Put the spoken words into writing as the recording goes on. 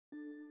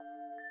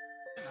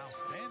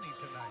outstanding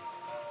tonight.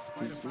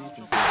 He's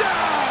sleeping.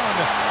 Down!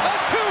 A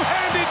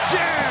two-handed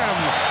jam!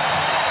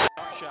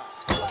 Shot.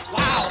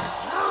 Wow!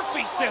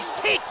 Murphy says,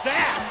 take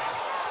that!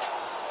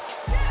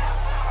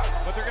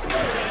 But they're going to go.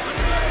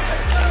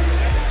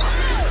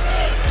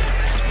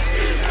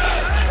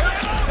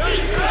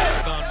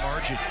 Rebound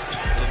margin.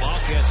 The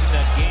Wildcats in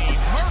that game.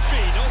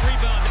 Murphy, no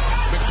rebound.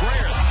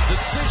 McGrath, the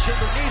dish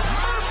underneath.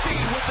 Murphy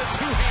with the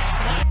two-hand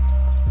slam.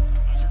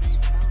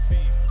 Underneath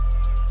Murphy.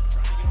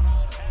 Trying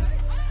to get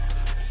it around the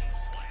heat. He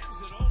slams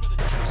it over the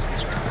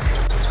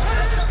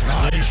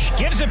nice.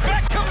 Gives it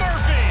back to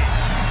Murphy.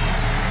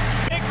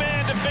 Big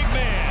man to big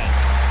man.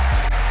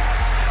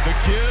 The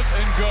give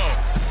and go.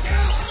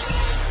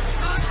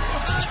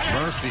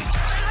 Murphy.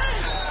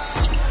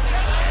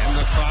 And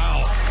the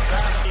foul.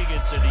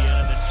 Against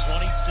Indiana, then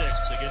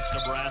 26 against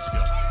Nebraska.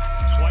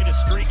 Quite a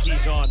streak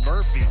he's on.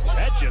 Murphy,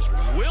 that just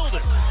willed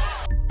it.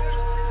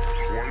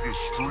 Quite a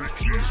streak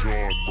he's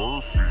on,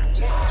 Murphy.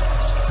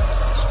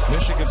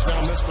 Michigan's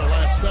now missed their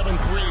last 7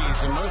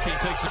 threes, and Murphy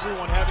takes it.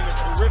 Everyone having a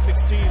terrific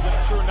season.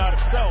 I'm sure not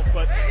himself,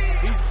 but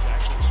he's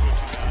actually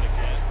switching out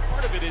again.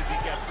 Part of it is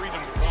he's got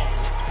freedom to roam.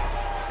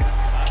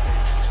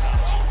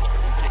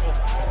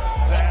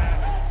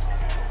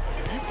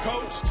 You've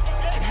coached,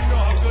 and you know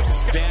how good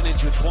this guy is.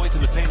 Advantage with points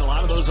in the paint. A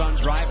lot of those on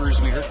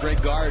drivers. We heard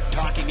Greg Gard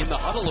talking in the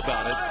huddle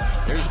about it.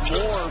 There's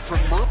more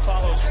from Murphy.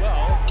 Follows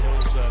well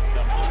those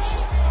numbers.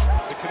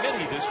 The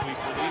committee this week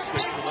released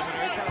their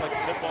preliminary, kind of like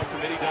the football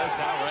committee does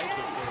now, right?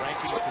 The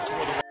rankings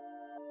before the.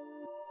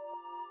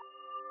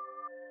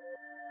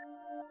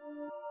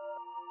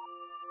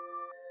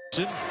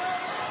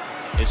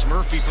 It's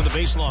Murphy for the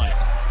baseline.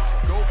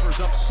 Gophers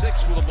up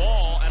 6 with the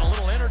ball and a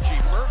little energy.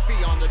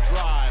 Murphy on the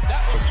drive.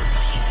 That was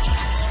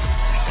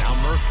Now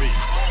Murphy.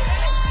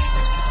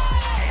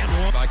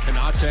 And by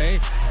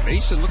Kanate.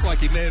 Mason looked like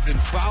he may have been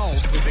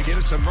fouled, but they get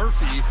it to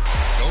Murphy.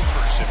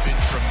 Gophers have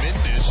been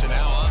tremendous, and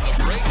now on the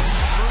break,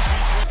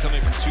 Murphy.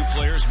 Coming from 2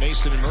 players,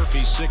 Mason and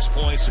Murphy, 6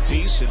 points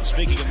apiece. And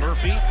speaking of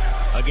Murphy,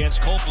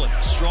 against Copeland,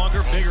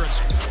 stronger, bigger, and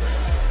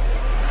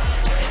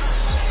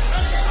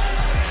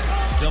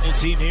double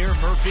team here.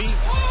 Murphy,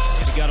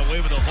 he got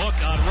away with a hook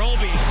on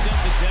Roby,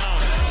 sends it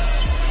down.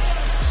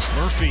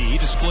 Murphy, he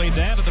displayed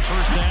that in the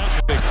first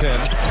half. Big Ten.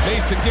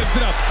 Mason gives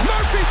it up.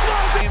 Murphy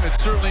throws it.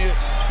 It's certainly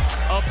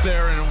up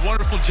there, and a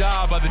wonderful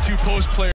job by the 2 post players.